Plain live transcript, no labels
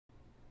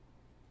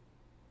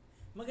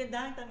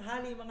Magandang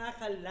tanghali mga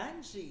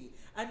kalanchi!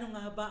 Ano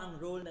nga ba ang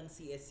role ng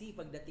CSC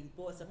pagdating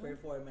po sa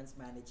performance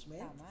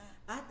management? Tama.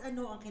 At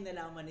ano ang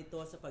kinalaman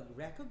nito sa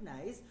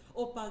pag-recognize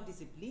o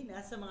pagdisiplina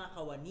sa mga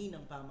kawani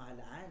ng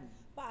pamahalaan?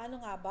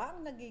 Paano nga ba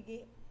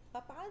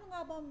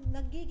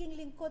nagiging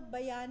lingkod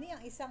bayani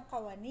ang isang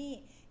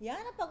kawani? Yan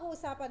ang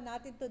pag-uusapan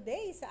natin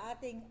today sa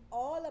ating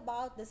All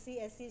About the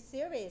CSC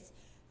series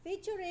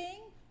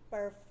featuring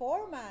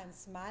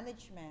performance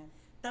management.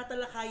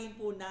 Tatalakayin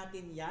po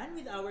natin yan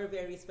with our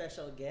very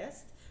special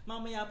guest.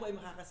 Mamaya po ay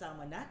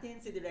makakasama natin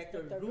si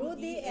Director Dr.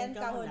 Rudy Rudy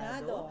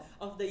Encajonado Encajonado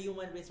of the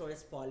Human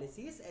Resource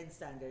Policies and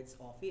Standards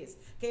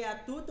Office. Kaya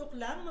tutok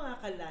lang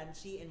mga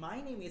kalanchi, and my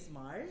name is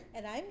Mar.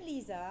 And I'm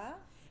Liza.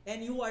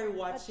 And you are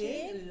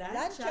watching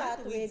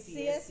LunChat with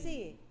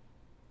CSC.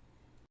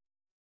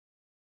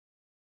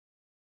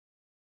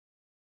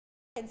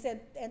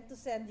 And to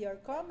send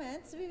your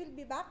comments, we will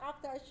be back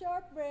after a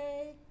short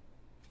break.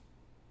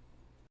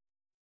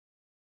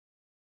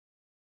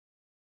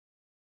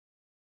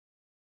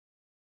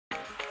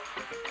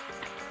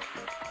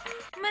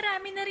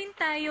 Marami na rin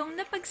tayong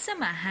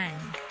napagsamahan.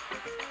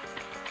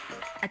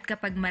 At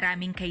kapag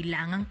maraming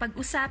kailangang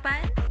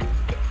pag-usapan,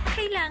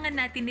 kailangan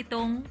natin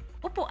itong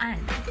upuan.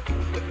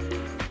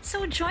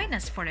 So join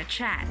us for a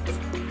chat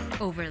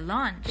over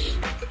lunch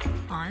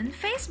on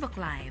Facebook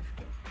Live.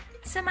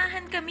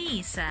 Samahan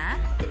kami sa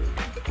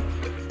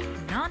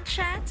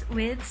LunChat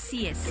with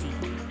CSC,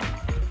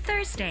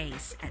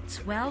 Thursdays at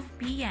 12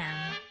 p.m.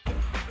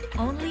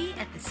 only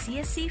at the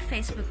CSC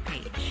Facebook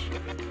page.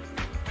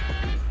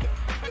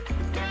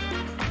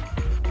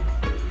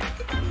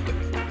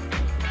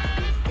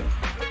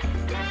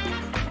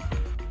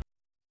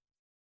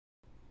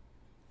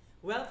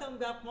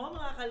 Welcome back mo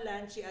mga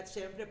kalanchi, at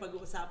syempre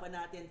pag-uusapan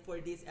natin for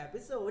this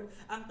episode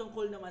ang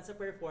tungkol naman sa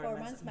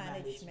performance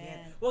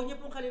management. Huwag niyo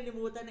pong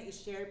kalilimutan na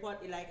i-share po at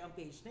i-like ang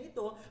page na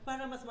ito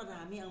para mas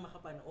marami ang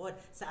makapanood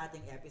sa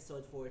ating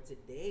episode for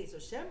today.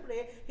 So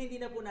syempre, hindi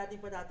na po natin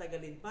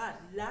patatagalin pa.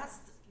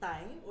 Last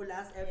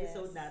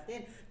episode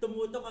natin,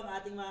 tumutok ang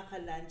ating mga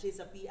kalanchi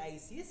sa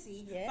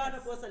PICC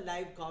para po sa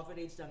live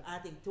coverage ng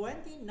ating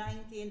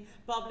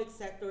 2019 Public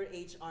Sector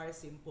HR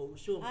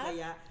Symposium.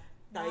 Kaya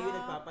tayo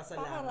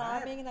nagpapasalamat.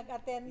 Maraming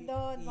nag-attend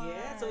doon.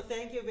 Yes, so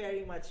thank you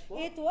very much po.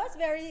 It was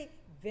very,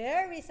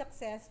 very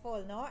successful,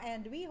 no?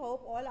 And we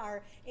hope all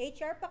our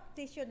HR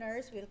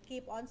practitioners will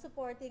keep on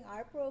supporting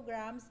our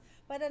programs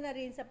para na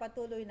rin sa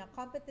patuloy na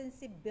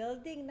competency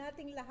building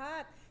nating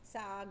lahat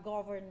sa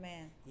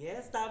government.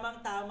 Yes,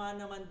 tamang-tama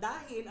naman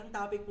dahil ang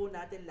topic po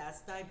natin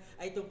last time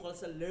ay tungkol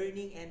sa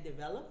learning and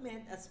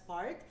development as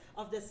part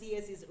of the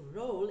CSC's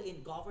role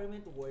in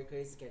government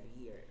workers'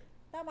 career.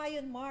 Tama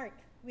yun, Mark.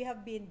 We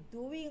have been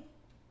doing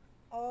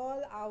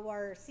all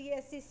our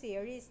CSC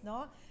series,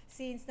 no?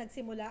 Since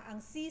nagsimula ang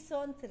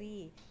Season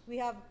 3. We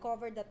have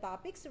covered the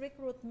topics,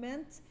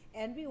 recruitment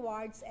and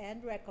rewards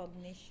and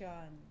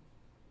recognition.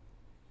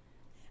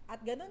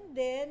 At ganun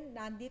din,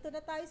 nandito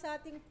na tayo sa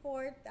ating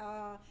fourth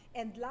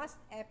and last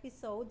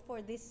episode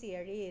for this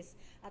series.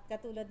 At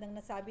katulad ng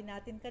nasabi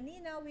natin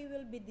kanina, we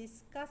will be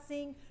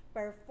discussing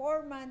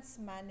performance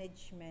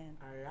management.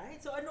 Alright,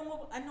 so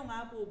ano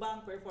nga po ba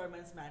ang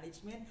performance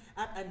management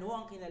at ano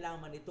ang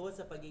kinalaman nito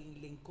sa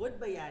pagiging lingkod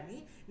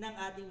bayani ng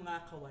ating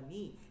mga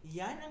kawani?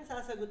 Yan ang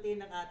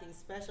sasagutin ng ating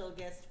special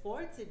guest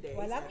for today.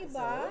 Walang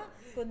iba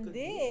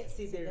kundi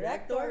si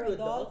Director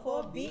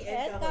Rodolfo B.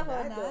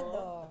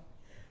 Encajonado.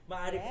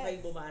 Maaari po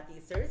kayong bumati,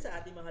 sir,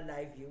 sa ating mga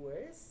live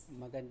viewers.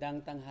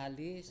 Magandang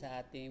tanghali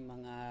sa ating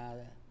mga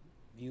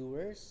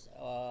viewers.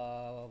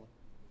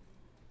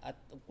 At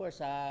of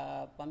course, sa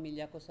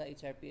pamilya ko sa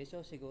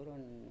HRPSO, siguro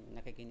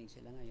nakikinig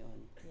sila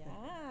ngayon.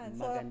 Yan.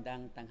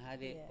 Magandang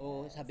tanghali. Yes.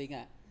 O sabi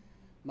nga,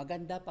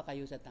 maganda pa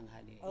kayo sa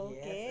tanghali.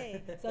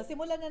 Okay. So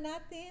simulan na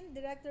natin,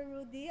 Director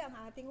Rudy, ang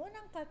ating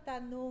unang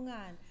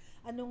katanungan.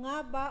 Ano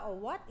nga ba o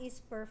what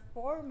is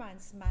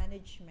performance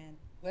management?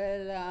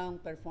 Well,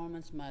 ang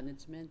performance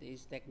management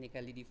is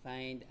technically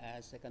defined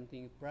as a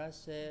continuing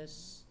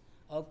process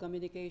of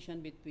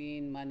communication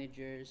between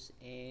managers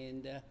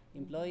and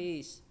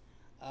employees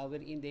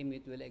wherein they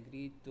mutually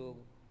agree to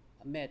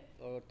met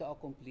or to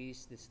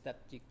accomplish the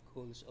strategic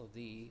goals of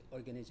the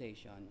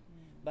organization.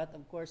 But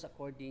of course,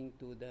 according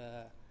to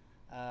the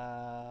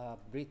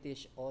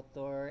British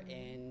author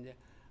and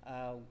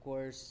of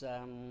course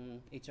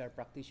HR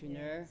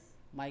practitioner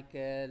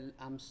Michael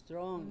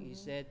Armstrong, he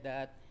said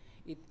that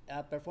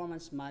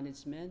performance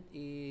management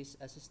is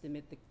a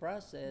systematic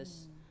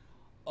process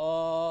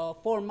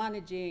for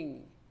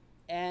managing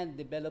and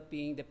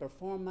developing the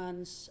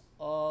performance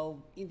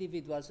of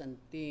individuals and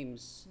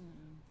teams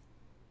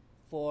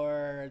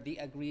for the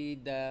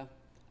agreed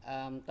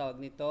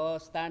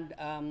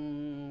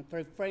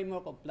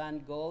framework of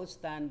planned goals,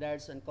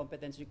 standards, and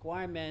competence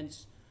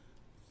requirements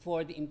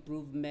for the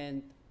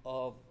improvement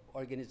of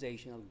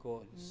organizational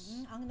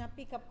goals. Ang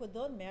na-pick up ko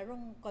doon,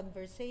 merong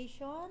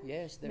conversation,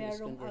 Yes, there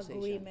is merong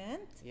conversation.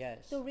 agreement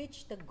Yes. to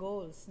reach the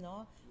goals,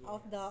 no,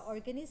 of the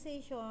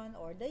organization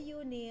or the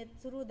unit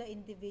through the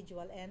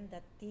individual and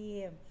the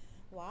team.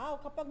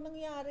 Wow, kapag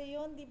nangyari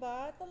yon, di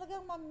ba,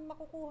 talagang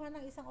makukuha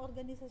ng isang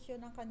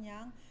organisasyon ng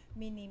kanyang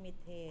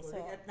minimithi.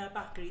 So, Correct. At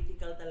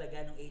napaka-critical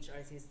talaga ng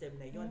HR system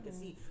na yun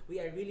kasi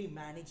we are really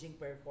managing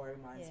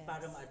performance Yes.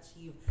 para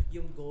ma-achieve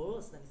yung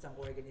goals ng isang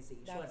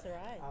organization. That's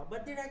right.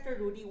 But Director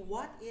Rudy,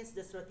 what is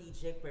the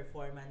Strategic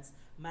Performance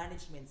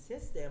Management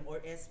System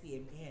or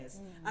SPMS?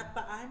 At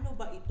paano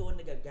ba ito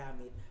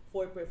nagagamit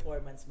for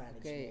performance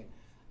management? Okay.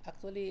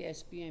 Actually,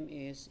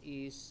 SPMS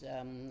is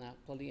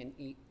actually an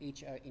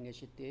HR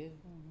initiative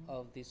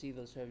of the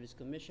Civil Service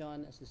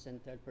Commission as the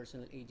central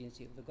personnel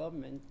agency of the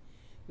government,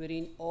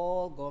 wherein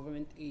all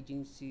government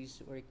agencies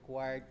were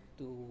required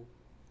to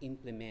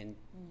implement.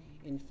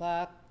 In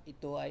fact,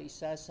 ito ay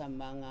isa sa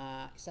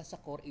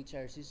core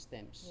HR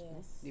systems,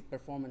 Yes. the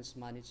performance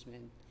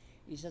management.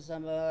 Isa sa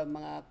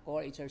mga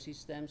core HR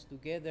systems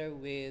together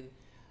with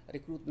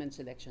recruitment,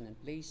 selection and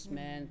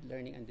placement,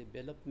 learning and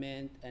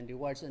development, and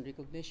rewards and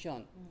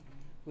recognition,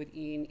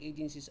 wherein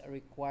agencies are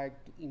required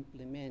to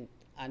implement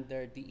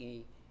under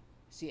the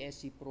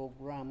CSC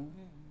program,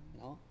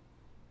 no?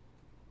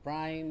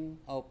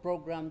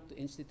 Program to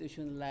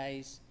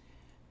institutionalize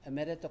a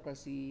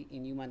meritocracy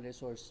in human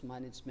resource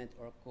management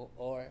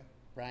or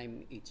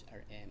Prime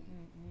HRM.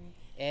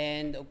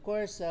 And of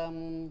course,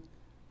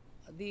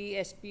 the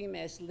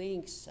SPMS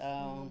links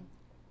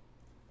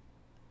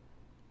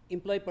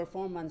employee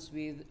performance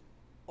with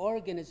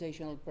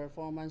organizational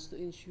performance to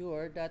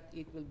ensure that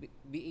it will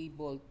be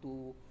able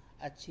to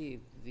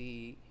achieve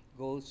the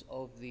goals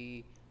of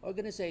the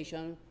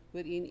organization,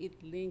 wherein it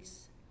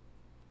links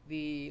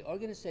the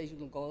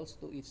organizational goals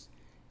to its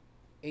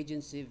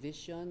agency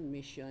vision,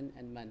 mission,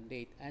 and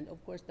mandate. And of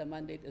course, the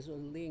mandate is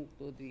also linked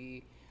to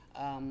the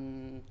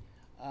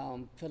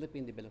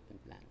Philippine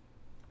Development Plan.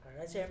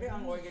 Alright, siyempre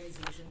ang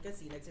organization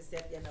kasi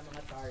nagsiset yan ng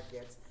mga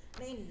targets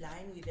na in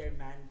line with their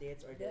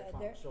mandates or their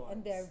functions.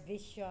 and their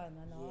vision,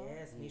 ano?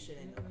 Yes, mission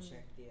and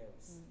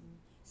objectives.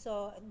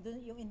 So,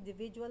 dun yung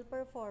individual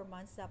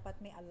performance, dapat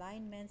may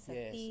alignment sa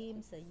Yes.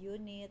 team, sa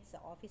unit,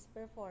 sa office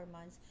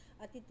performance,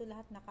 at ito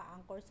lahat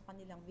naka-anchor sa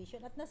kanilang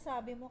vision. At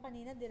nasabi mo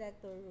kanina,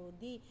 Director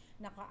Rudy,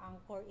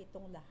 naka-anchor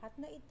itong lahat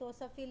na ito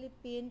sa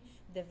Philippine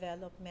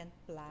Development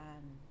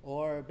Plan.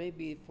 Or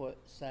maybe kung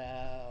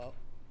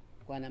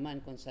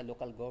sa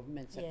local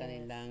government, sa Yes.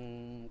 kanilang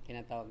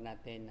tinatawag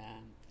natin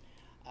na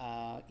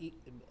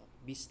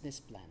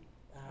business plan.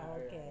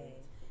 Okay.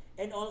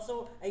 And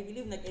also, I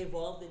believe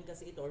nag-evolve din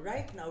kasi ito.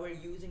 Right now, we're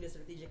using the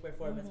Strategic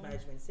Performance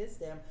Management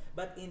System,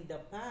 but in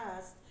the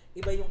past,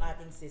 iba yung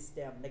ating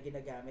system na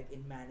ginagamit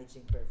in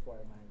managing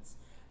performance.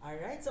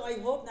 Alright, so I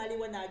hope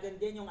naliwanagan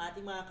din yung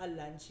ating mga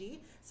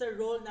kalanchi sa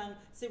role ng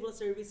Civil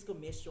Service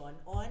Commission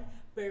on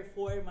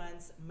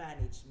performance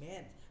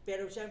management.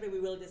 Pero syempre,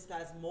 we will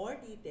discuss more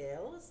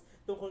details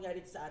tungkol nga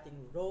dito sa ating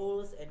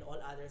roles and all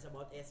others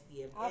about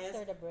SPMS.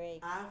 After the break.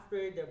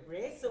 After the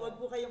break. So wag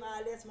po kayong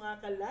aalis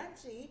mga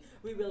kalanchi.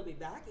 We will be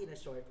back in a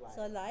short while.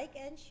 So, like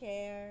and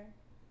share.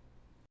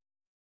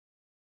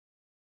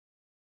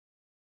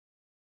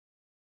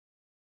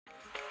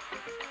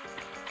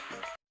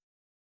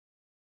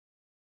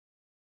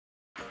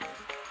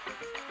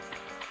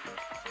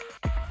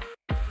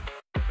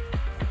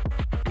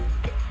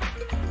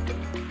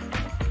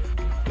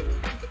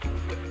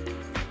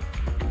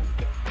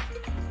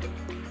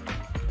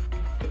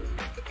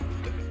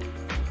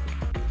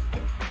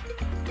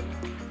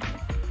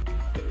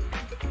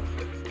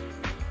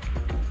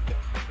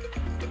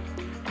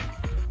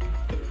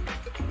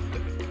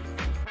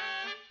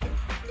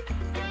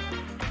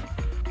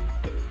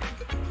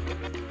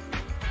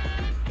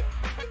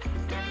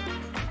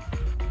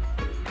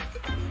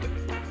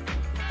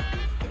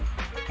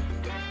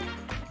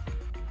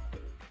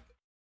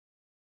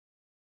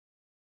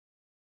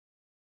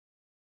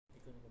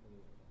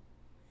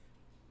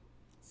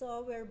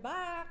 So, we're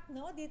back,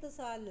 no? Dito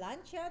sa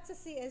LunChat sa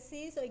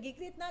CSC. So,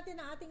 i-greet natin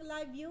ang ating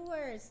live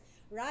viewers.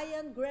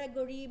 Ryan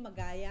Gregory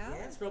Magaya.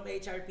 Yes, from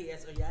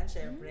HRPS o yan,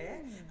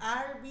 syempre.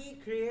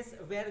 RB Chris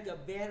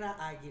Vergabera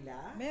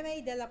Aguila.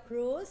 Memay de la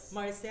Cruz.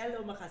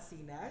 Marcelo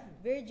Macasinag.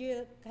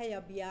 Virgil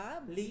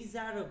Cayabyab.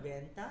 Liza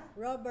Robenta.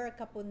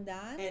 Robert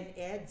Capundan. And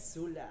Ed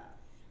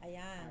Sula.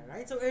 Ayan.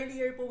 Alright, so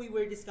earlier po we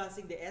were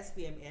discussing the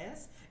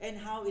SPMS and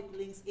how it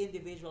links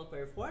individual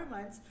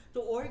performance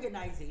to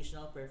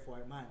organizational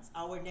performance.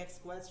 Our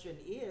next question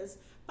is,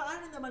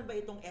 paano naman ba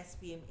itong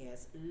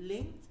SPMS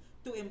linked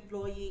to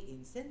employee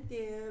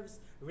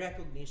incentives,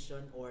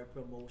 recognition, or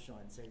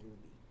promotion, Sir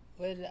Ruby?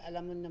 Well,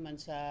 alam mo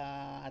naman sa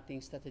ating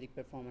strategic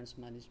performance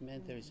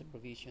management, there is a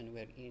provision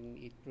wherein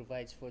it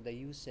provides for the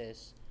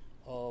uses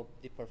of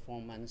the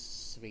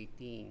performance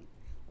rating.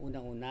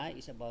 Una-una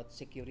is about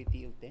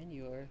security of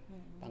tenure.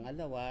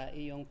 Pangalawa,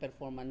 yung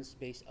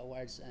performance-based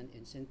awards and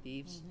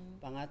incentives.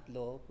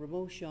 Pangatlo,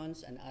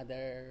 promotions and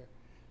other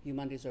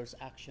human resource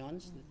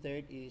actions. The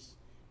third is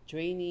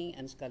training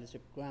and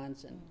scholarship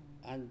grants.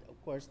 And of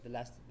course, the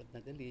last but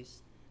not the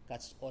least,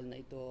 cuts all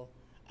na ito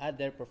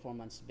other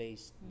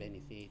performance-based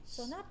benefits.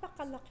 So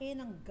napakalaki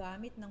ng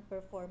gamit ng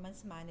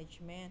performance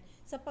management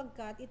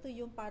sapagkat ito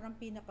yung parang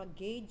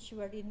pinaka-gauge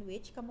wherein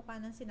which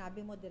kamukha ng sinabi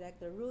mo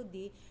Director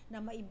Rudy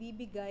na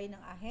maibibigay ng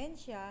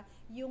ahensya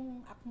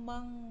yung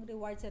akmang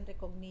rewards and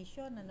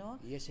recognition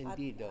Yes,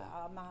 indeed.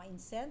 at mga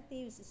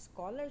incentives,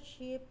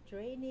 scholarship,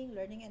 training,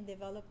 learning and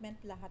development,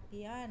 lahat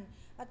yan.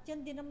 At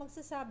yan din ang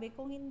magsasabi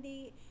kung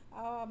hindi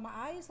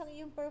maayos ang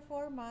iyong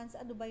performance,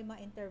 ano ba yung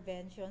mga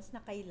interventions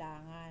na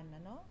kailangan,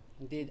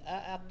 Indeed.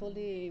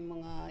 Actually,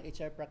 mga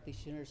HR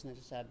practitioners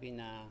nagsasabi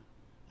na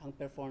ang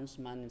performance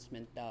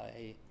management daw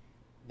ay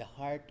the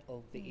heart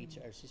of the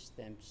HR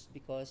systems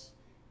because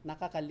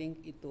nakakalink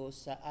ito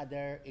sa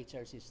other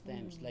HR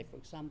systems. Like for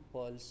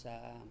example,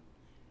 sa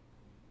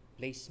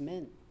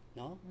placement,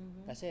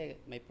 Kasi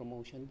may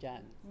promotion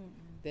dyan.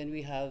 Then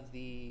we have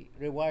the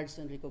rewards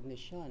and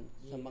recognition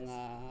sa mga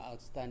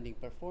outstanding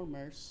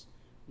performers.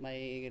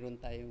 Mayroon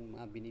tayong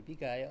mga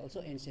binibigay.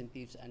 Also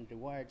incentives and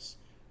rewards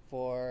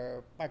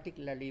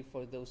particularly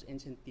for those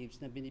incentives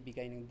na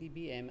binibigay ng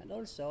DBM, and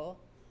also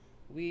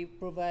we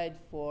provide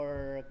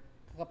for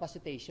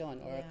capacitation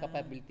or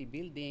capability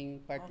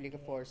building, particularly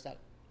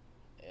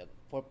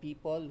for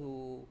people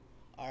who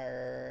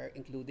are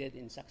included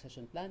in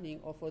succession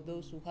planning or for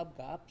those who have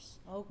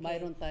gaps.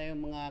 Mayroon tayong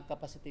mga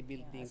capacity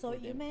building So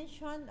for you them.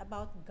 mentioned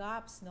about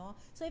gaps,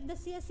 So if the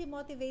CSC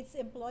motivates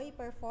employee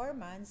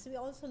performance, we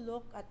also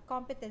look at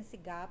competency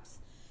gaps,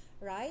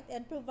 right?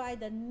 And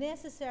provide the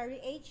necessary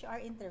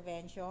HR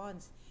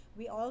interventions.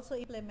 We also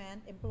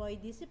implement employee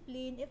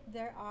discipline if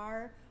there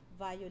are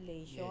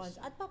violations.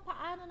 Yes. At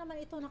paano naman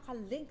ito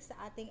nakalink sa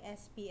ating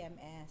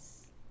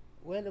SPMS?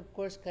 Well, of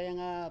course, kaya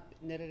nga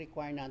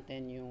nire-require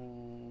natin yung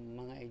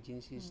mga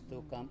agencies to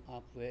come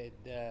up with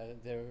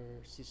their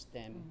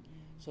system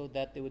so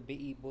that they would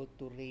be able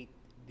to rate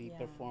the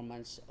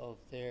performance of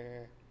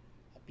their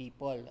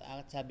people.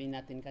 At sabi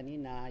natin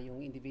kanina, yung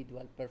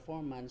individual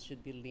performance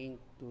should be linked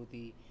to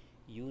the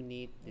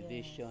unit,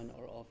 division,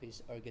 or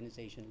office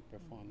organizational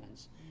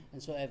performance.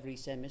 And so every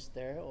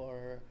semester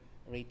or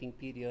rating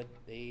period,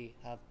 they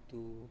have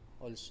to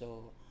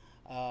also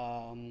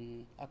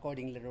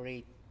accordingly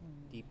rate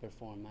the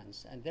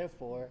performance. And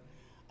therefore,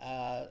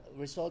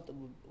 result of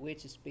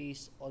which is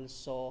based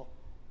also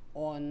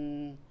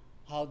on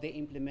how they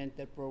implement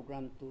their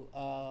program to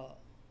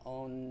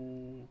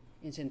on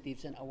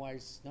incentives and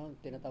awards,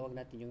 tinatawag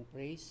natin yung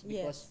praise,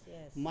 because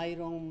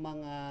mayroong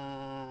mga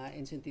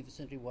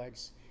incentives and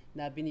rewards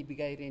na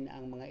binibigay rin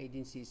ang mga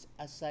agencies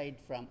aside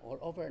from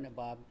or over and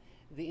above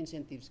the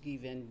incentives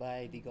given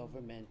by the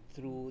government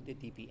through the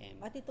TPM.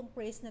 At itong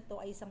praise na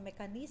to ay isang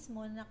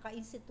mekanismo na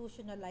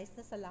ka-institutionalize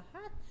na sa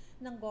lahat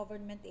ng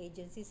government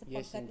agencies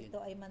sapagkat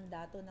ito ay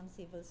mandato ng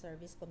Civil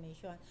Service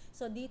Commission.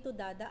 So dito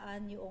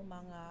dadaan yung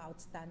mga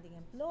outstanding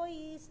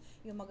employees,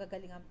 yung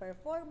magagalingang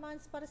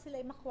performance para sila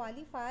ay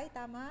ma-qualify,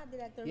 tama,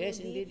 Director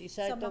Yes, Rudy, indeed.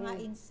 sa mga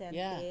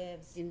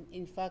incentives.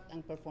 In fact, ang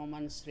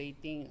performance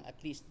rating, at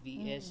least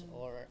VS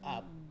or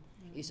up,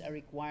 is a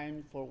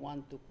requirement for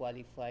one to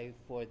qualify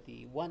for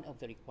one of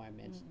the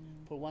requirements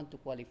for one to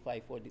qualify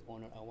for the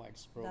Honor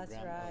Awards program. That's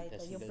right.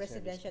 Of the Yung Civil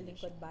Presidential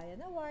Service Lingkod Bayan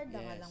Award,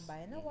 Dangalang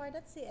Bayan Award,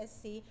 at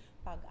CSC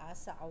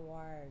Pag-asa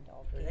Award.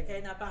 Okay. Kaya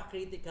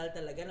napaka-critical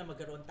talaga na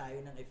magkaroon tayo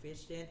ng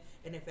efficient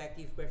and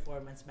effective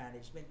performance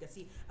management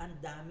kasi ang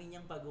dami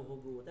niyang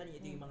paghuhugutan.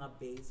 Ito yung mga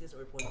basis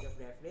or point of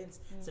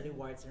reference sa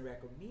rewards and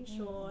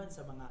recognition,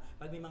 sa mga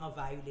pag may mga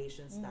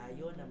violations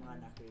tayo na mga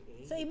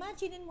na-create. So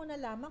imaginein mo na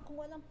lamang kung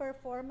walang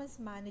performance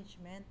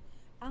management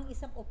ang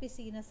isang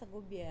opisina sa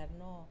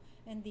gobyerno.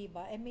 Hindi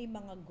ba? May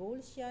mga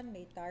goals yan,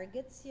 may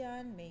targets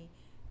yan, may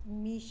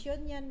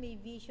mission yan, may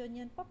vision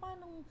yan.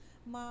 Paano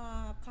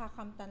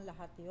makakamtan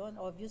lahat yon?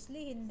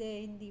 Obviously,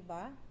 hindi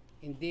ba?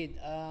 Indeed.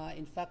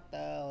 In fact,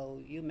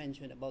 you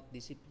mentioned about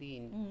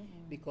discipline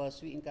because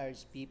we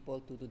encourage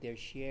people to do their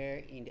share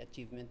in the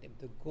achievement of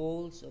the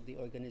goals of the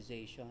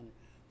organization.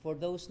 For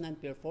those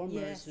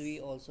non-performers, we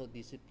also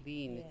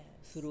discipline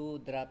through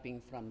dropping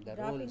from the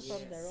roles.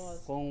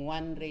 Kung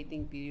one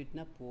rating period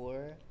na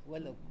poor,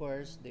 well, of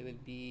course, they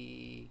will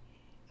be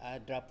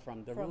dropped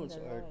from the rules,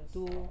 or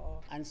two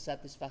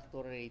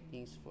unsatisfactory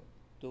ratings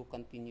to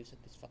continue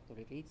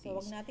satisfactory ratings. So,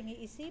 wag nating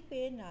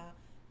iisipin na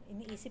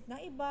iniisip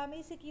ng iba,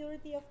 may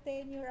security of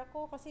tenure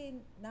ako kasi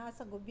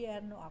nasa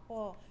gobyerno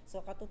ako. So,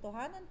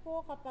 katotohanan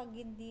po kapag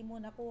hindi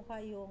mo nakuha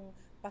yung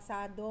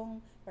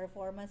pasadong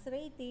performance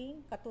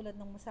rating, katulad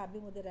ng masabi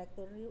mo,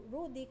 Director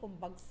Rudy, kung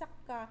bagsak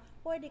ka,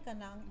 pwede ka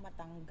nang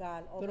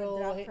matanggal o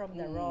ma-drop from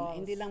the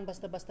roles. Hindi lang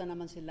basta-basta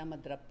naman sila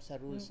ma-drop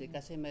sa rules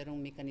kasi mayroong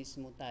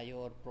mekanismo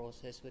tayo or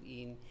process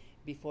wherein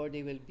before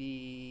they will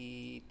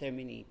be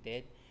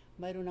terminated,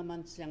 mayroon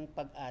naman siyang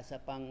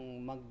pag-asa pang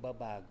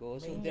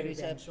magbabago. So there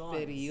is a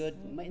period,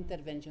 may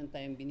intervention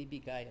tayong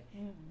binibigay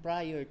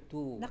prior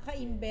to.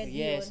 Naka-embed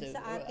yun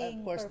sa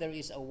ating... Of course, there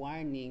is a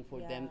warning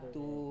for them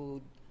to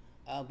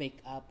make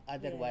up.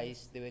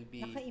 Otherwise, they will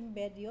be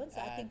naka-embed yun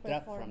sa ating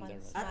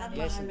performance At ang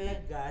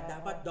mahalaga,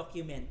 dapat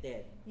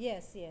documented.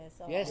 Yes.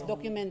 Yes,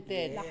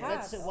 documented.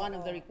 Lahat. That's one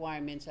of the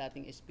requirements sa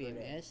ating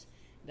SPMS.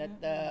 That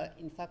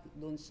in fact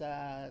doon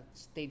sa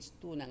stage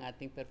 2 ng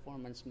ating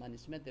performance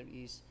management, there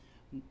is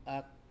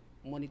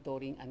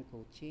monitoring and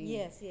coaching.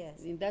 Yes.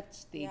 In that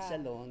stage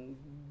alone,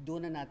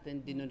 doon na natin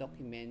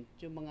dinodocument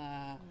yung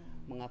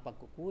mga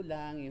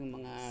pagkukulang, yung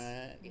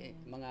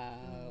mga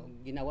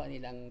ginawa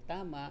nilang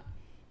tama,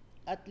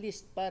 at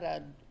least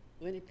para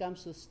when it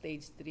comes to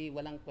stage 3,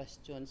 walang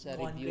question sa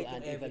review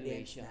and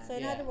evaluation. So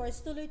in other words,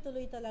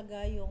 tuloy-tuloy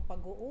talaga yung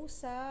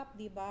pag-uusap,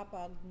 di ba?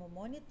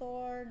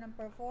 Pag-monitor ng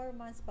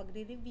performance,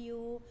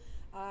 pag-review,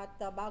 at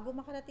bago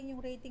makarating yung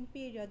rating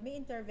period, may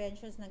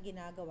interventions na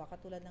ginagawa.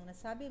 Katulad ng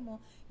nasabi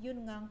mo, yun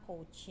nga ang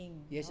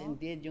coaching. Yes, no?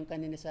 indeed. Yung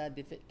kanina sa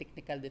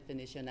technical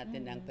definition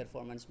natin ng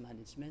performance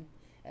management,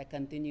 a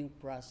continuing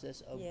process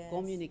of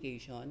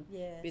communication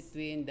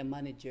between the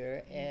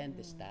manager and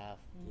the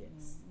staff.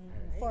 Yes.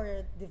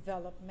 For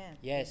development,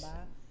 yes.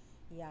 diba?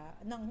 Yeah,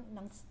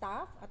 ng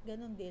staff at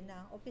ganun din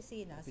ng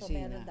opisina. So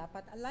meron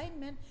dapat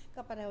alignment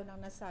kapareho ng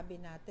nasabi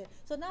natin.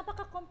 So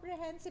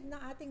napaka-comprehensive ng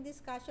ating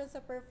discussion sa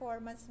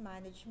performance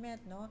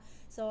management, no?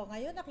 So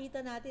ngayon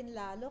nakita natin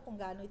lalo kung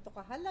gaano ito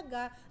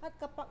kahalaga at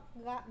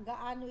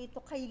gaano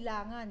ito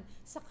kailangan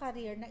sa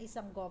career ng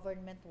isang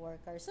government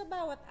worker sa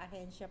bawat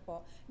ahensya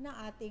po ng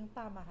ating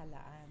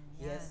pamahalaan.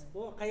 Yan. Yes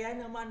po. Kaya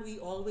naman we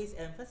always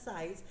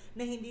emphasize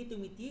na hindi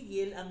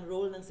tumitigil ang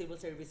role ng Civil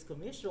Service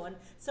Commission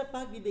sa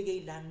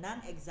pagbibigay lang ng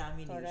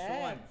examination.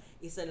 Correct.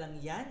 Isa lang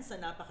yan sa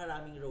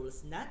napakaraming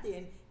roles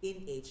natin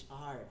in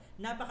HR.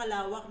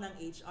 Napakalawak ng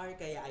HR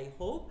kaya I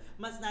hope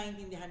mas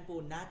naiintindihan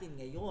po natin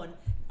ngayon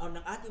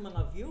ng ating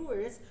mga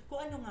viewers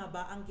kung ano nga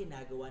ba ang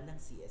ginagawa ng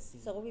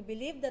CSC. So we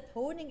believe that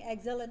honing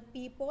excellent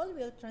people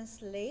will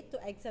translate to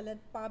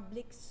excellent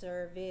public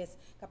service.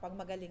 Kapag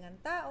magaling ang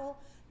tao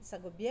sa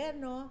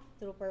gobyerno,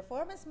 through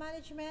performance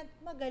management,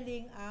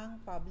 magaling ang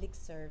public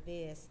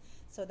service.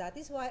 So that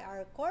is why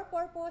our core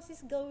purpose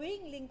is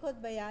gawing lingkod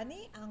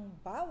bayani ang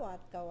bawat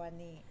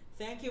kawani.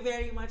 Thank you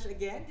very much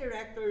again,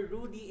 Director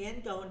Rudy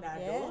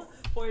Encajonado,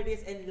 for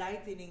this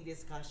enlightening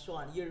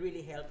discussion. You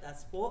really helped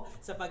us po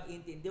sa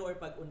pag-intindi or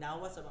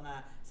pag-unawa sa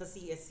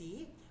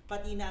CSC,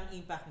 pati na ang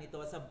impact nito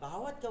sa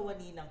bawat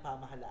kawani ng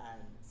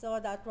pamahalaan. So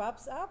that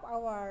wraps up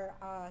our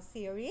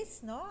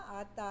series, no?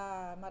 At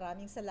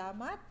maraming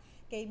salamat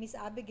kay Miss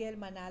Abigail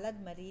Manalad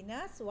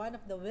Marinas, one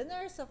of the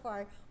winners of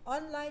our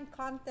online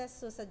contest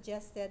who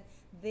suggested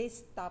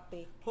this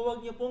topic.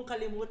 Huwag niyo pong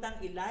kalimutang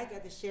i-like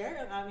at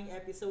i-share ang aming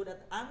episode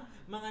at ang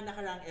mga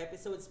nakarang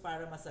episodes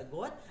para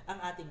masagot ang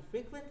ating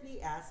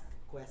frequently asked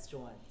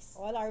questions.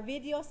 All our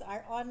videos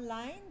are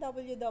online,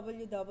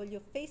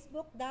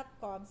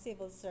 www.facebook.com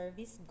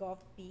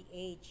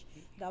civilservice.gov.ph,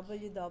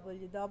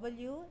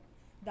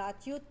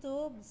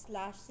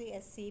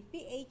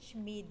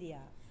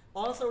 www.youtube.com/cscphmedia.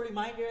 Also,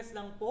 reminders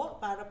lang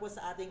po para po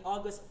sa ating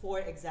August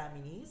 4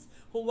 examinees,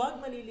 huwag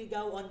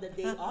maliligaw on the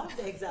day of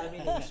the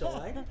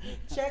examination.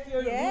 Check your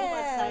room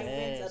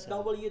assignments at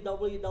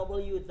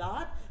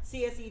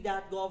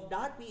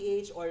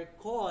www.csc.gov.ph or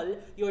call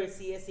your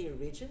CSC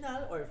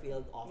regional or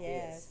field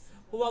office.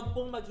 Huwag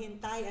pong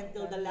maghintay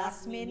until the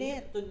last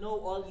minute to know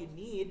all you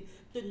need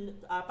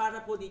para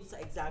po dito sa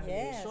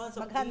examination.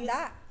 So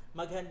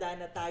maghanda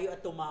na tayo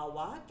at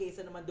tumawag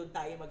kaysa naman doon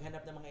tayo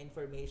maghanap ng mga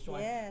information.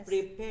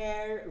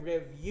 Prepare,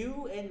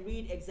 review, and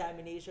read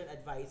examination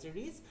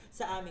advisories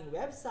sa aming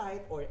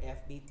website or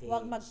FB page.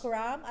 Huwag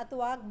mag-cram at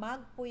huwag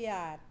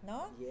magpuyat,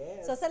 no?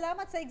 So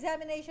salamat sa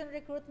Examination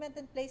Recruitment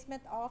and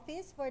Placement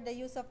Office for the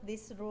use of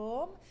this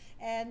room,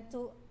 and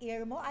to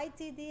IRMO,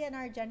 ITD, and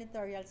our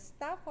janitorial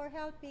staff for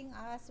helping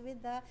us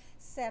with the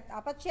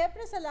setup. At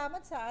syempre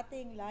salamat sa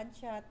ating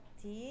LunChat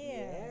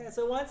team.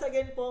 So once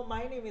again po,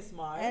 my name is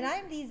Mark. And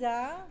I'm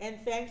Liza.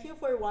 And thank you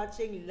for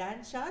watching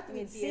LunChat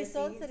with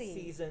CSC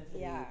Season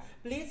 3.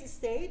 Please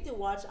stay to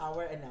watch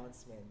our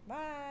announcement.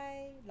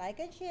 Bye!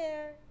 Like and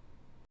share!